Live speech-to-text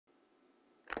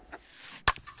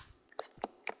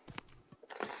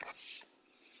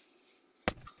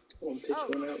one,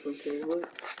 pitch one out from Kerry. What?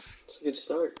 It's a good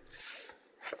start.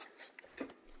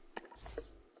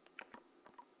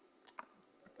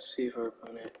 Let's see if our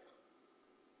opponent.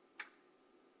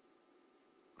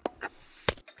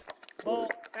 Ball,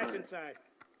 that's inside.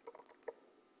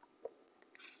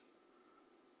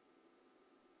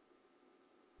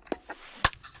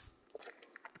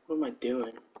 What am I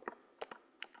doing?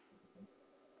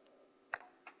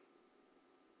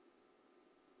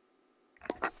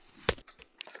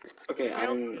 Okay, I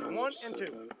didn't. I'm 1 so and 2.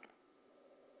 dumb.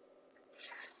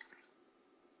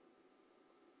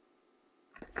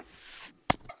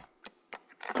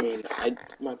 I mean,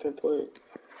 my pinpoint.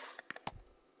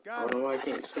 I don't know why I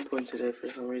can't pinpoint today for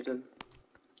some reason.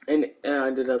 And I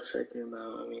ended up striking him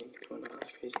out. I mean, come on,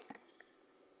 that's crazy.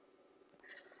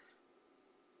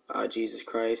 Oh, Jesus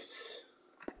Christ.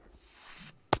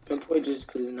 Pinpoint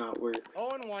just does not work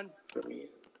 0-1 for me.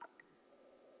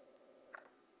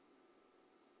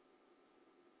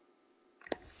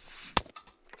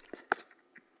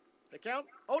 The count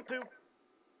 0-2.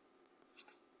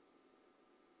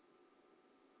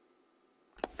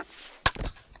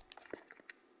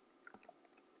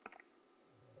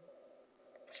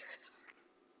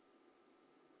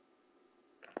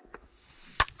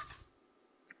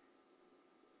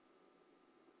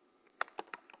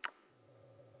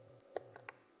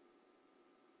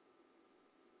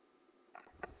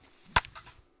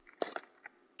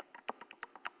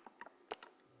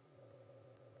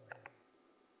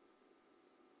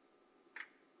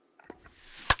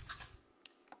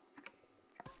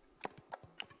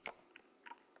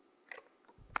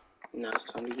 Now it's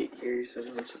time to get Kerry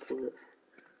some run support.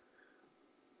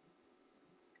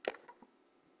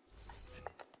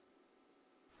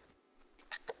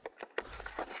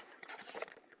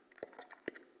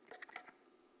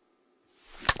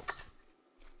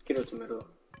 Get up the middle.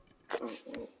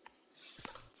 Oh,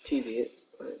 TV it,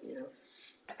 but you know.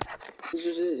 This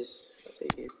is this. I'll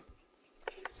take it.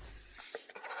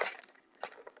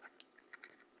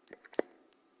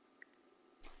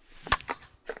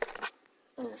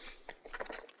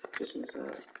 Just miss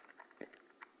that.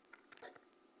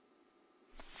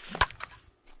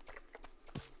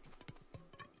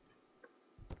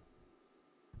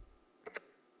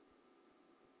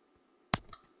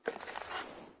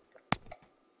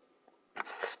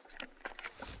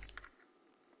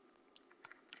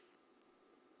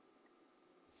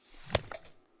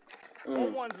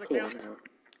 One's the count. Now.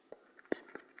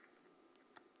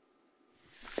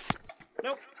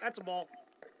 Nope, that's a ball.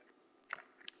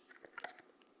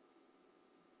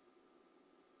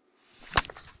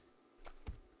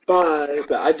 Bye,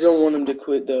 but I don't want him to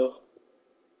quit though.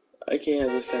 I can't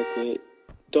have this guy quit.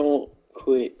 Don't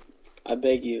quit. I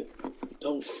beg you.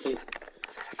 Don't quit.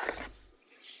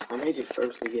 I made you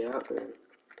first to get out there.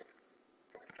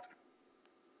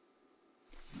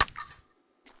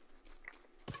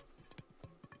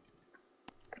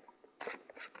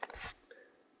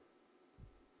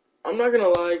 I'm not gonna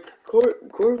lie,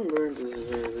 Corbin Burns is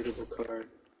a very readable card.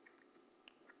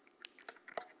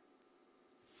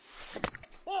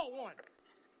 Ball 1.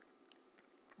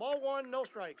 Ball 1, no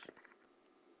strikes.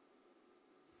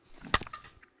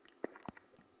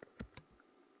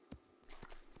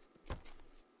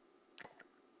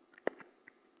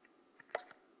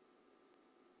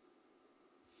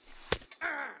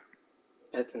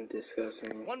 That's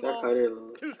disgusting. One That ball, cutter,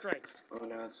 2 strikes. oh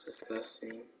no, it's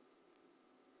disgusting.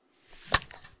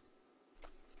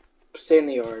 Stay in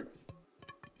the yard.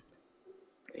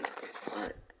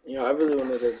 Alright. You know, I really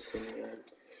wanted to stay in the yard.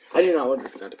 I do not want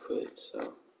this guy to quit,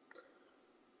 so.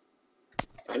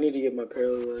 I need to get my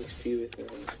parallel XP with him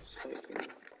so I can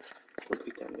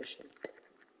complete that mission.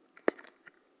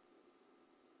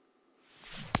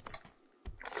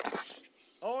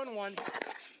 Oh, and 1.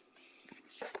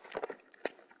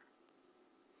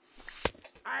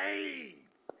 Aye!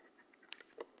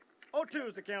 0-2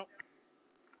 is the count.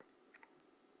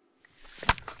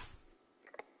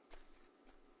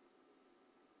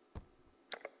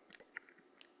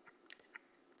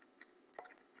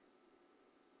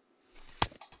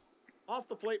 Off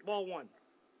the plate, ball 1.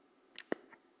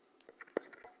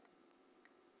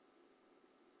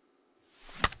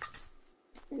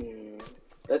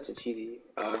 That's a cheesy.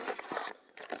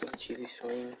 That's a cheesy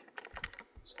swing.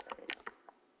 Sorry.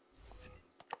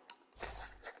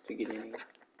 To get in.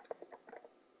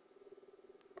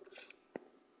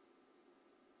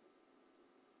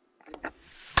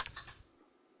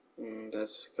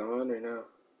 That's gone or no?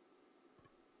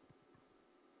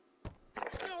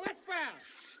 No, that's foul.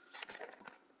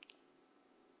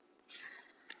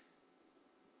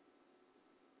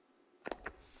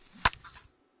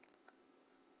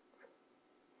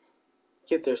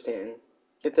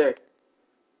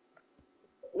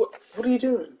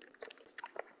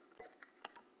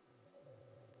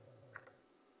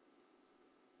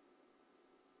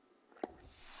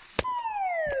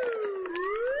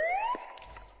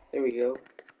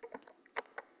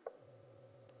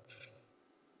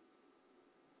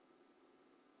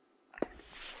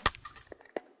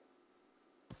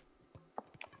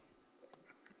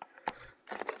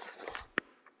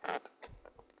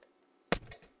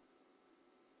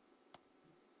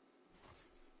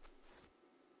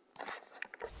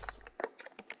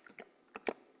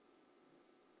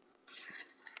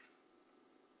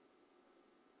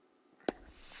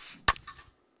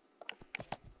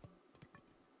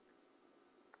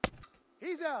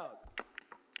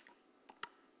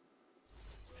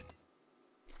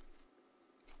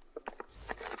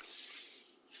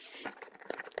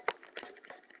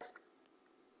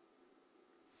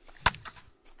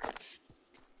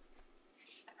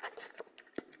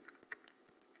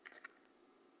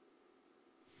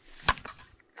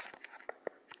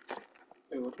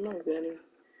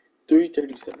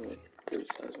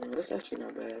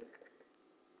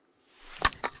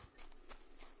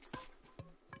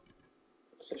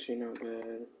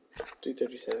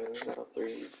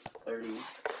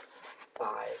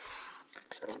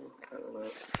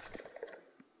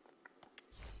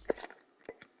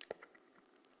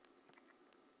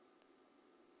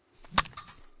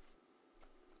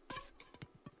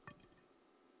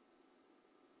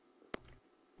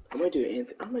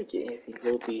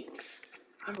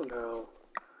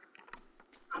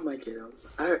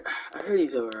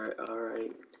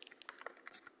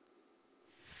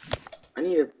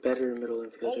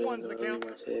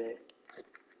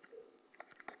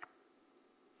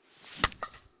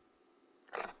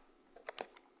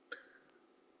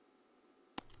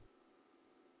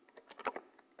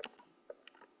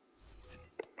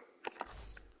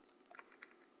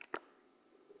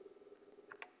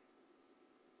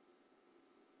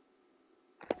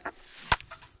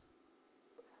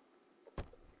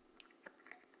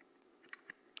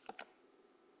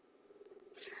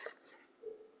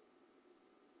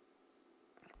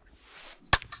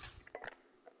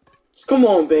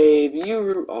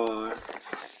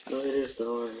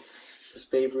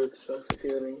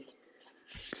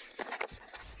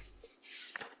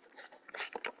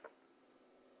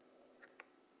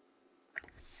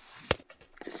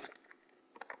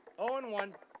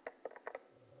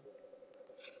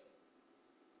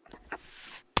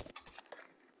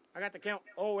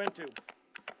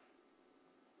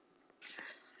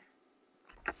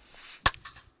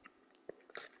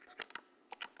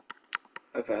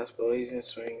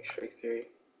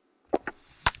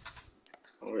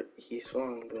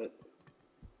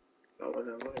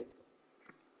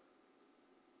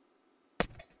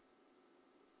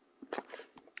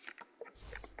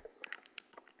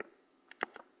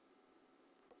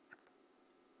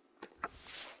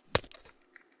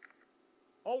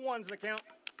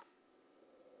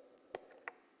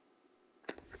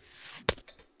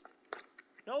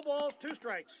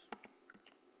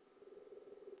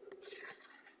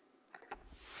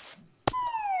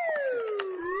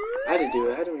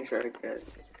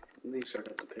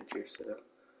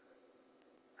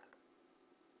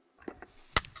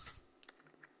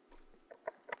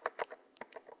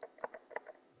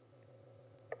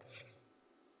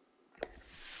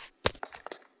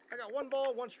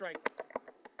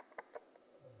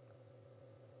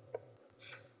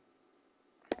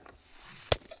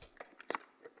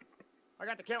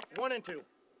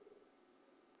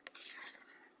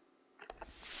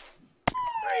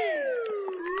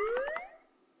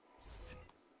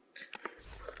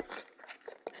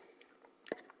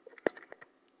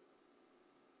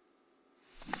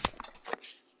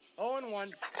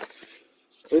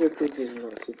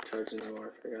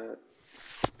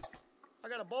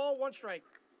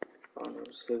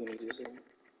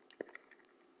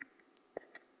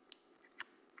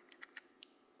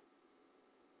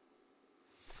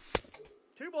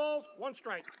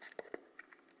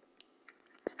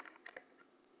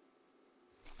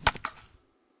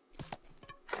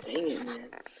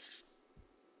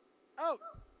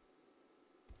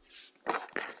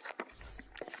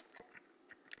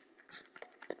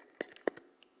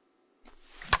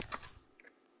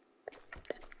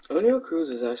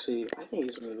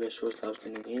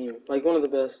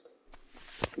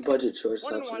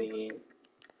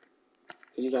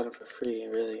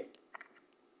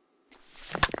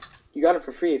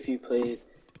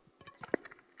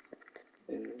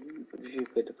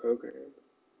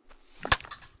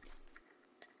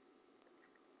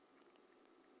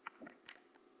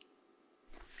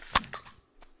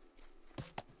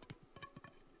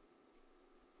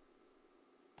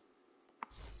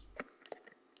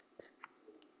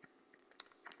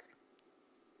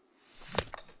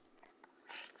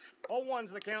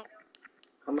 0-1's the count.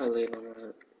 How am I late on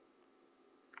that?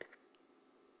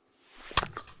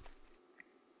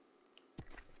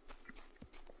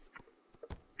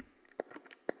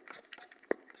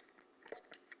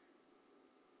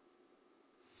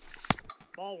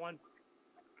 Ball 1.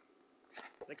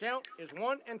 The count is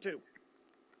 1-2.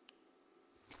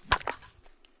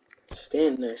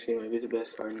 Stanton actually might be the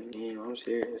best card in the game. I'm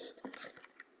serious.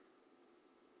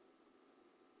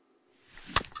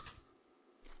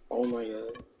 Oh my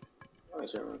god. I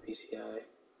dropped my PCI.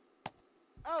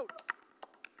 Out.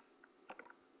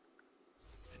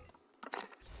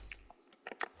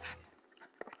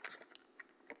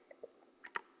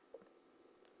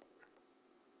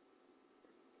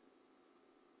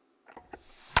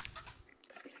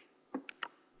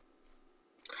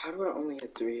 How do I only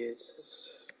hit 3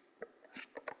 hits?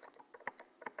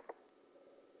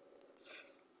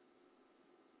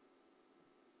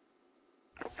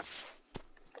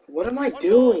 What am I One ball,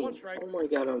 doing? 1 strike. Oh my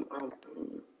god, I'm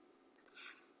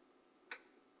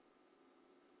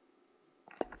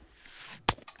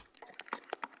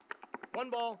 1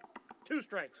 ball, 2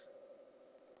 strikes.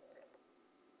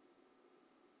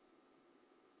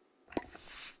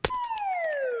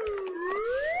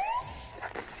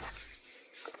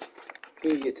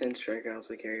 He get 10 strikeouts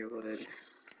like Kerry would.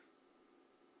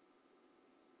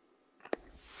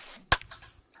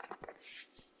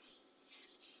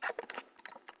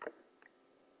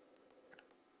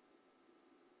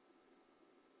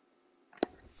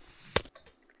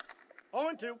 Oh,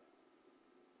 and 2.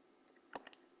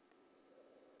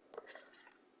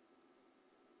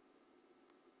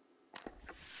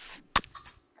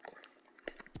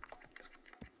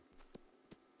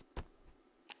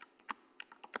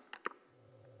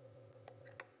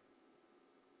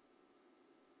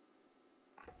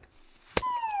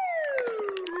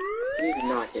 He's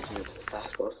not hitting it to the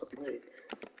fastball, so wait.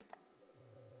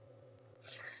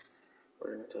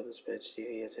 We're gonna throw this pitch, see if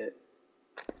he gets hit.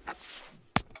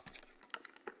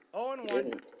 0 and He 1.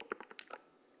 didn't.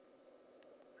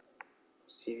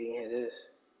 See if he can hit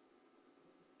this.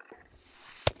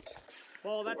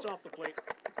 Ball, that's off the plate.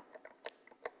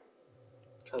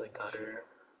 Try the cutter.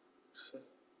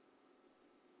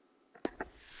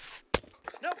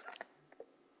 Nope.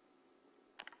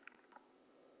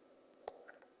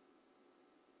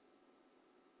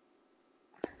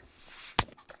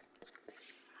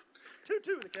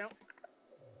 2-2 the count.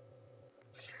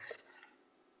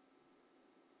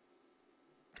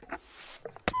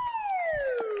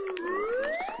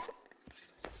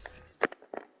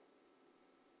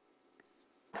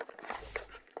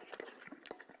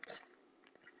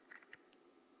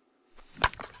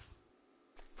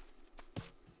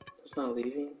 It's not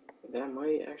leaving. That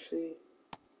might actually.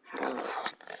 How?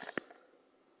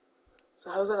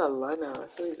 So how's that a line out? I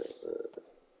feel like that's a.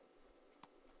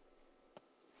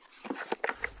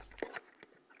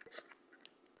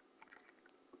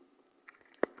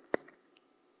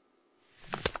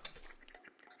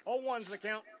 0-1's the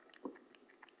count.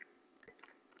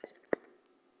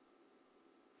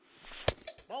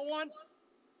 Ball 1.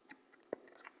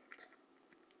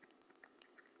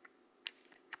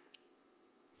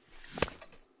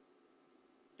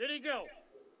 Did he go?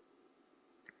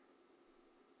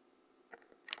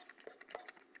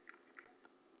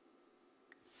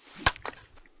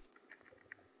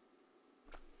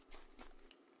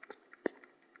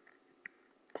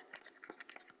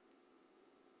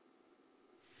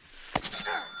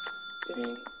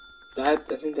 Dang. I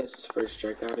think that's his first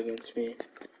strikeout against me.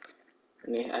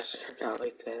 And he has struck out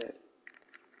like that.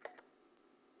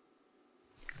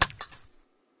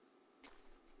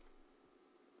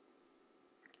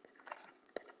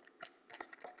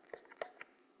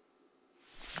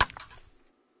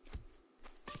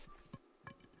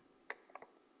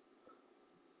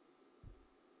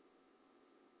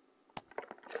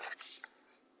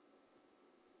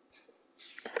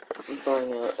 I'm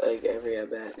throwing out like every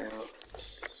at bat now.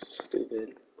 It's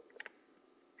stupid.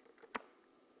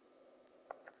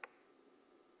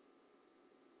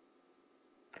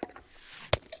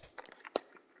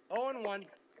 Oh and 1.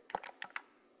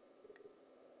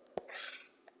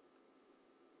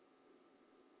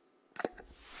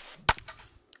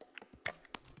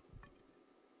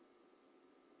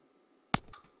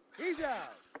 He's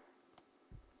out.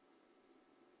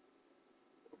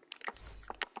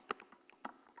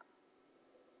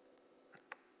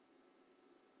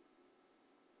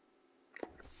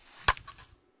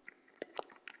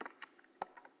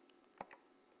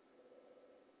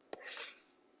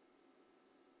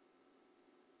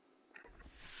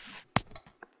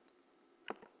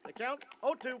 The count,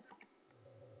 0-2.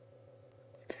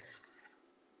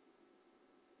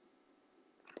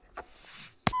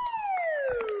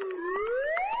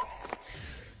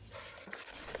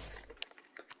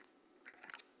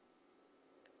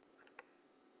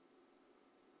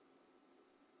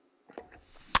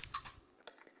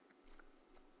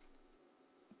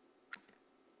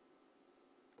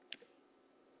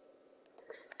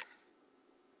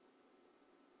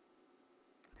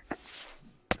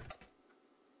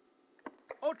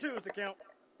 2 is the count.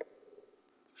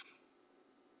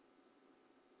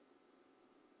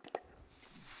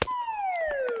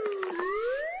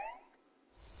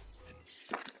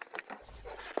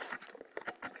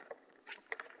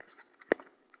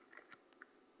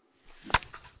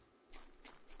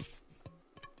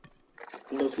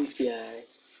 No PCI.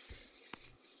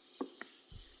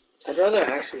 I'd rather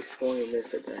actually swing and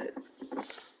miss at that.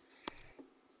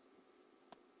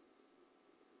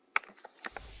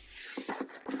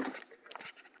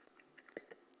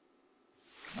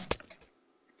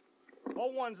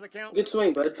 Ball 1's the count. Good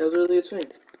swing, bud. That was a really good swing.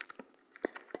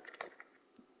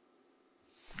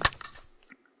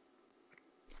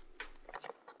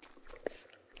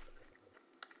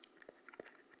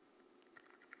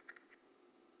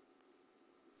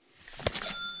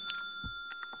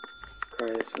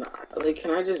 Christ, like,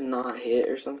 can I just not hit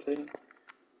or something?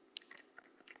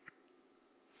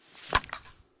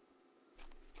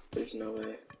 There's no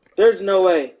way. There's no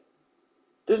way.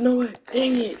 There's no way.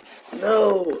 Dang it.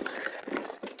 No.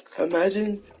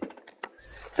 Imagine.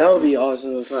 That would be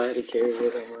awesome if I had a Kerry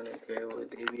with him on a Kerry with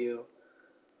debut.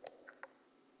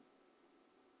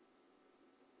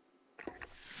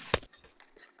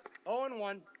 Oh and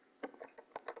 1.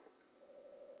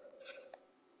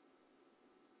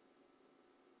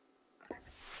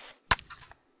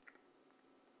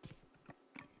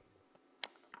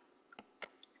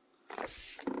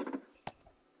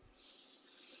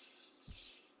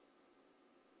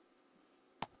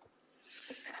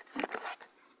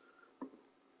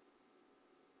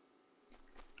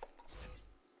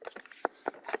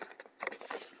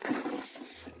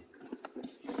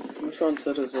 Which one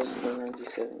said was this? The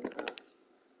 97.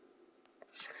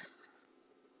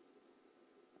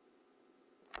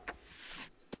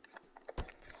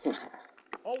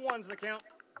 Oh 1's the count.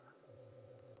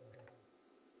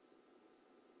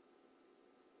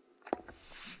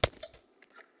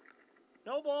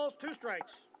 No balls, 2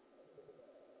 strikes.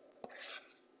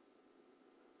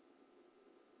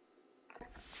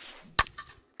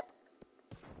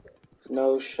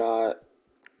 No shot.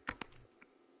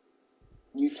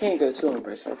 You can't go 2 on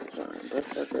Bryce Harper's arm. Bryce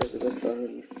Harper is the best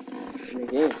arm in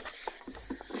the game.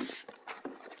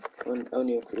 When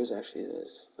O'Neal Cruz actually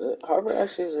is. But Harper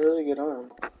actually has a really good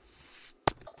arm.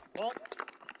 Ball.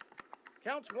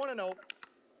 Counts 1-0.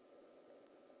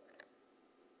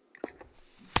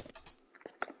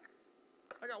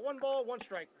 I got 1 ball, 1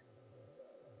 strike.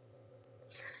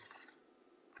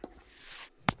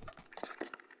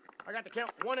 I got the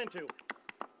count 1-2.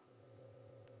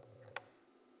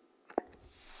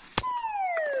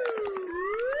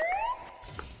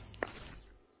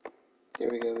 Here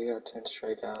we go, we got 10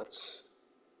 strikeouts.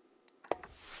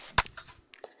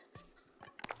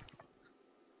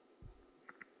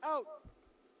 Out.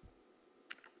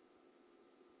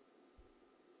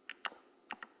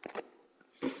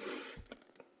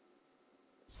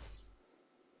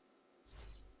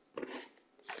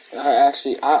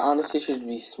 I honestly should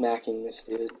be smacking this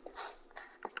dude.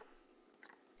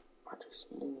 Andres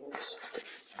Munoz.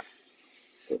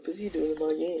 What is he doing in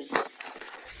my game?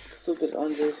 Flip is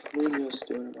Andres Munoz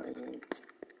doing in my game.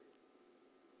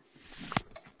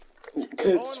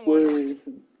 Good swing.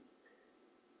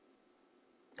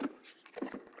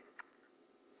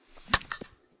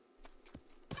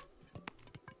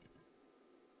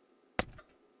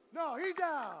 No, he's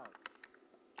out.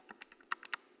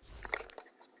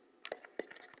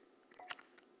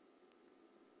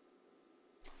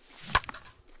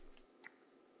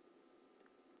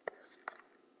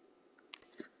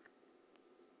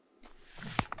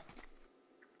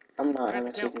 I'm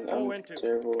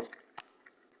terrible.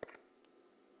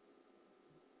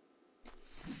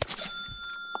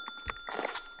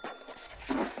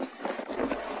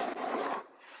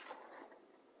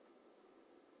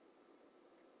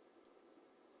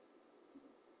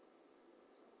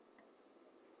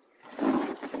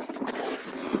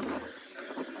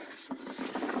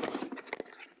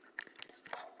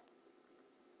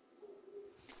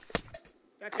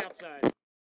 That's outside.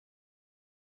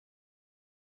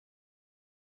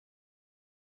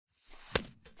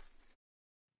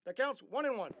 The count's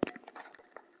 1-1.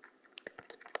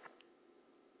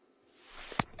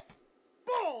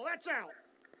 Ball, that's out.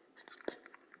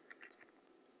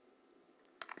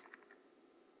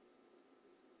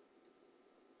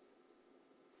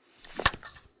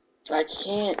 I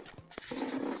can't.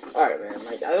 Alright, man.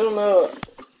 Like, I don't know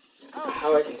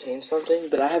how I can change something,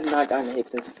 but I have not gotten a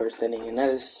hit since the first inning, and that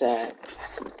is sad.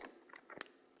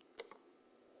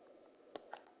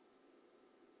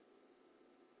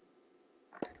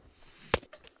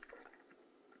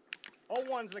 Oh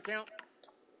 1's the count.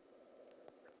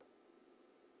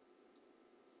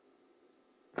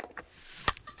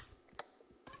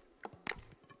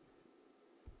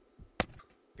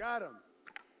 Got him.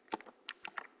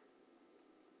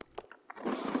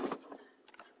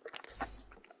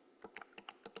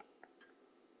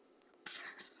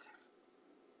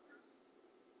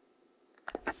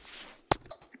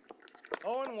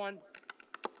 Oh and 1.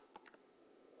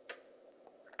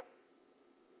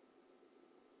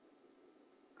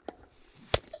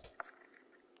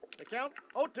 The count,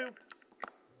 0-2.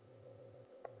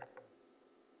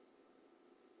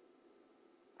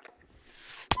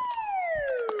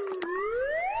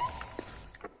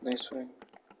 Nice swing.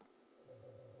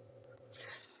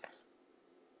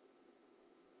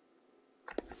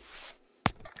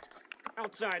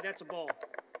 Outside, that's a ball.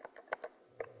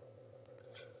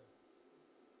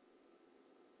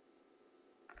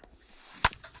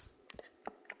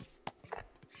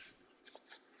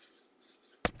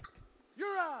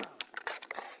 You're out.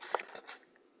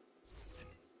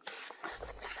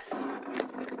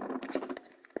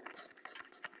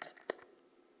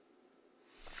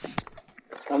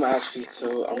 I'm actually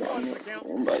so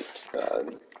I'm like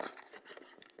God.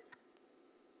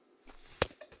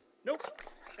 Nope,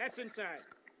 that's inside.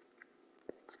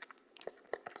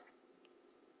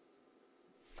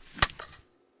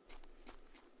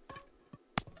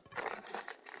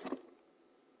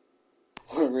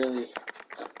 Really,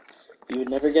 you would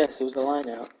never guess it was a line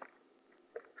out.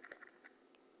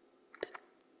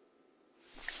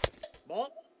 Ball.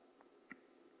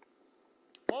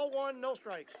 Ball 1, no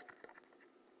strikes.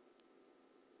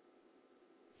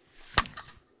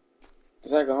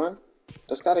 Is that going?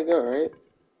 That's gotta go, right?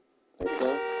 There we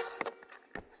go.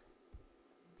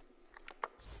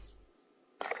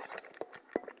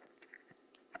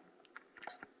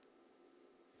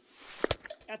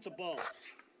 That's a ball.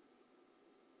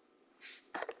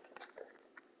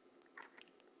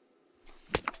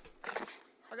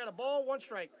 I got a ball, 1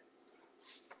 strike.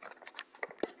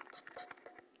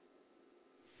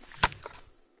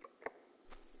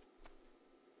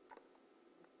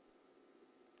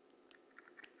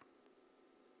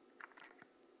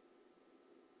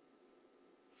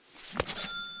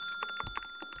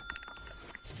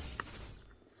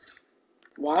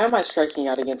 Why am I striking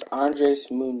out against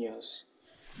Andres Munoz?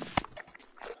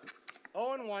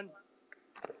 0 and 1.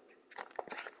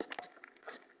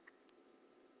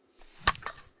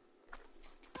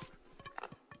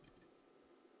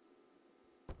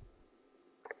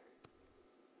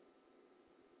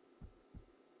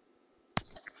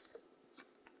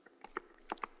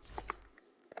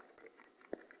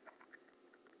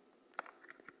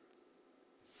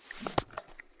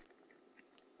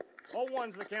 Oh,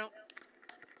 1's the count.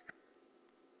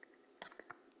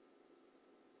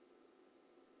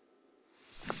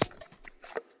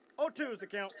 Oh, 2's the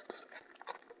count.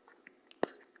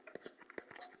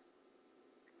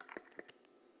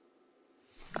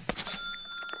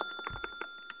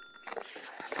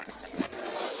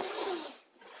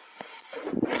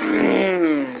 Yeah,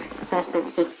 I'm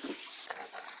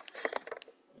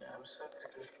so good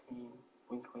at this game.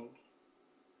 Wink, wink.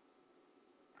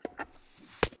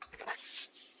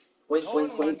 Wink, Oh, wink,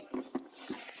 and 1. wink.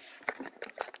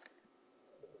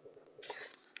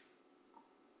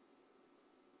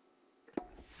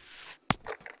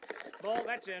 Ball,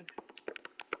 that's in.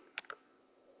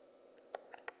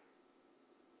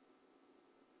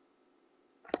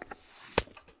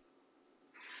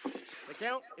 The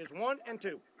count is 1 and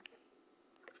 2.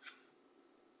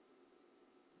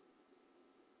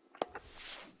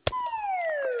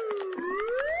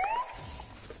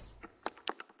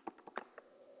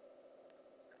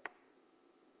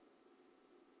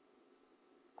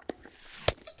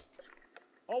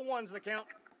 Oh, 1's the count.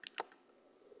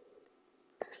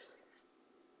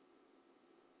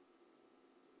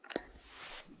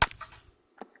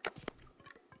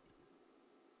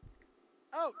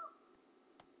 Out.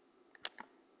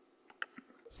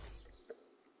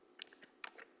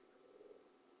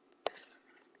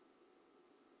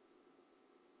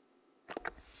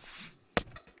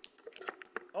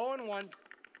 Oh, and 1.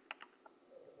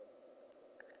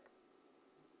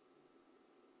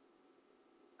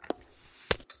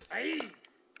 Aye.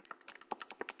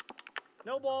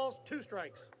 No balls, 2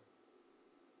 strikes.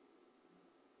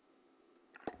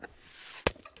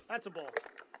 That's a ball.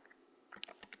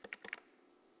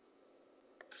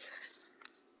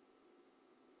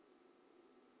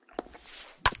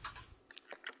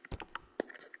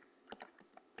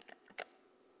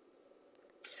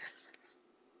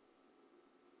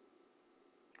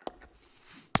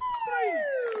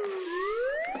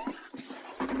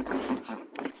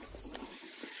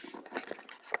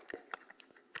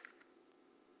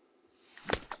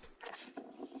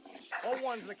 Oh,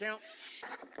 1's the count.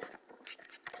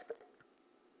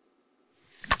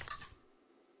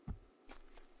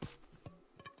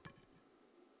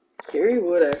 Kerry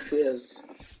Wood actually has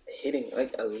hitting,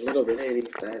 like a little bit hitting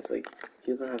stats. Like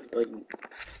he doesn't have like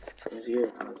zero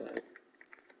contact.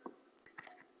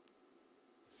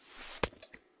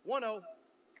 1-0.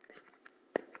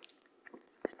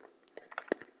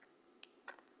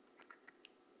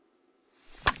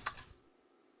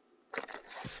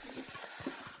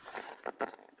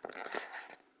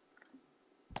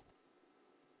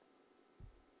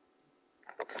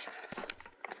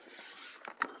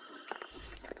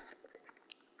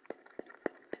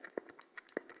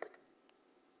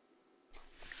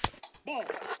 Ball.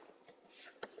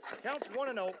 Counts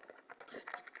 1-0.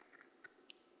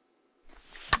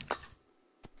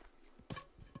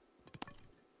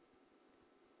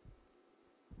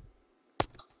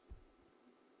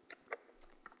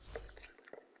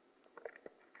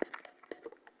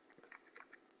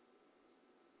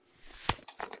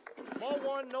 Ball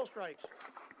 1, no strikes.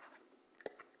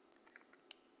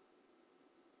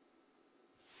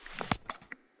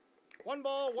 One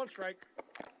ball, one strike.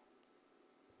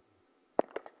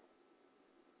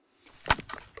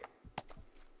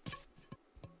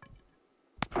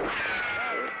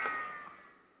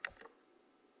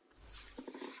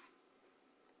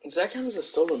 Does that count as a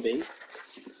stolen base?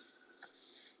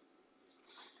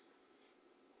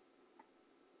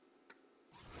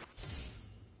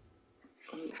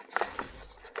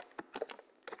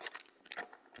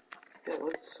 Yeah,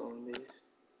 what's a stolen base?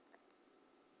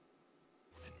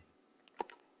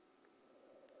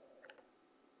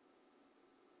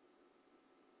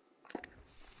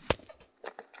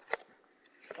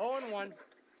 Oh, and 1.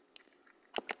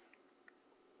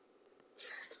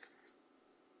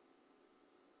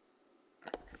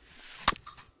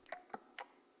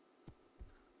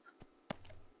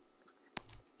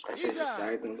 I should have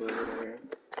tagged him over there.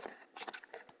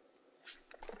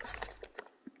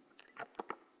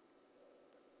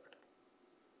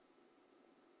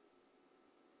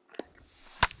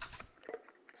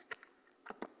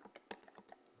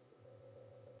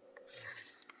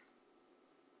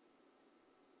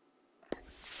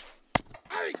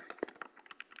 Hey!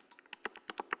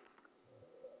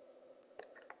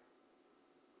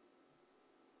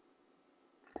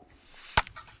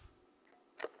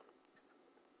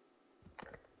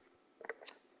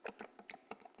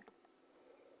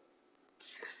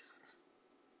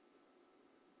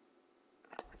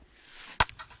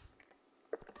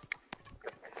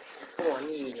 Come on,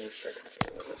 you need to make sure.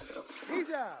 Let's go. He's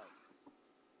out.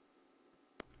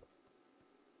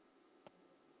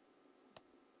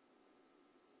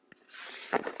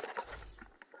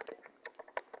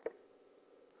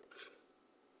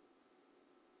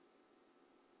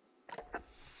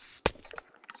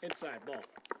 Inside ball.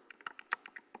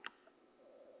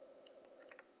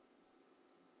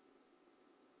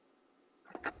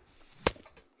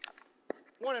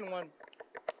 One and 1.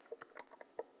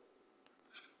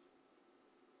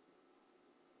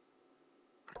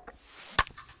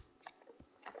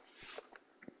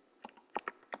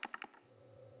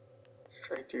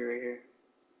 Strike 3 right here.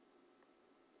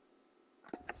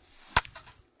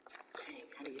 Dang,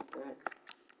 how do you get that?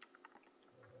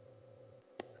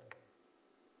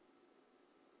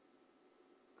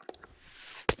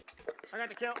 I got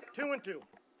the count 2 and 2.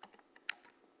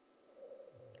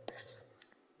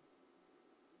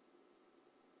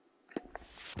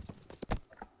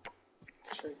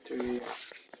 Strike 3.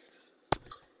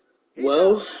 He's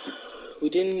Well, out. we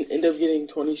didn't end up getting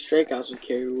 20 strikeouts with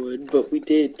Kerry Wood, but we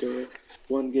did do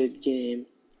one good game,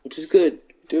 which is good.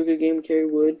 Do a good game with Kerry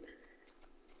Wood.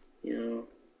 You know,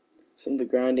 some of the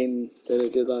grinding that I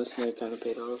did last night kind of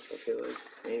paid off, I feel like,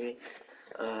 maybe.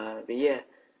 But yeah,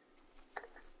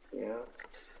 you know,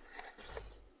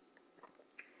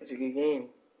 it's a good game.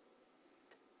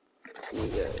 See you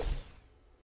guys.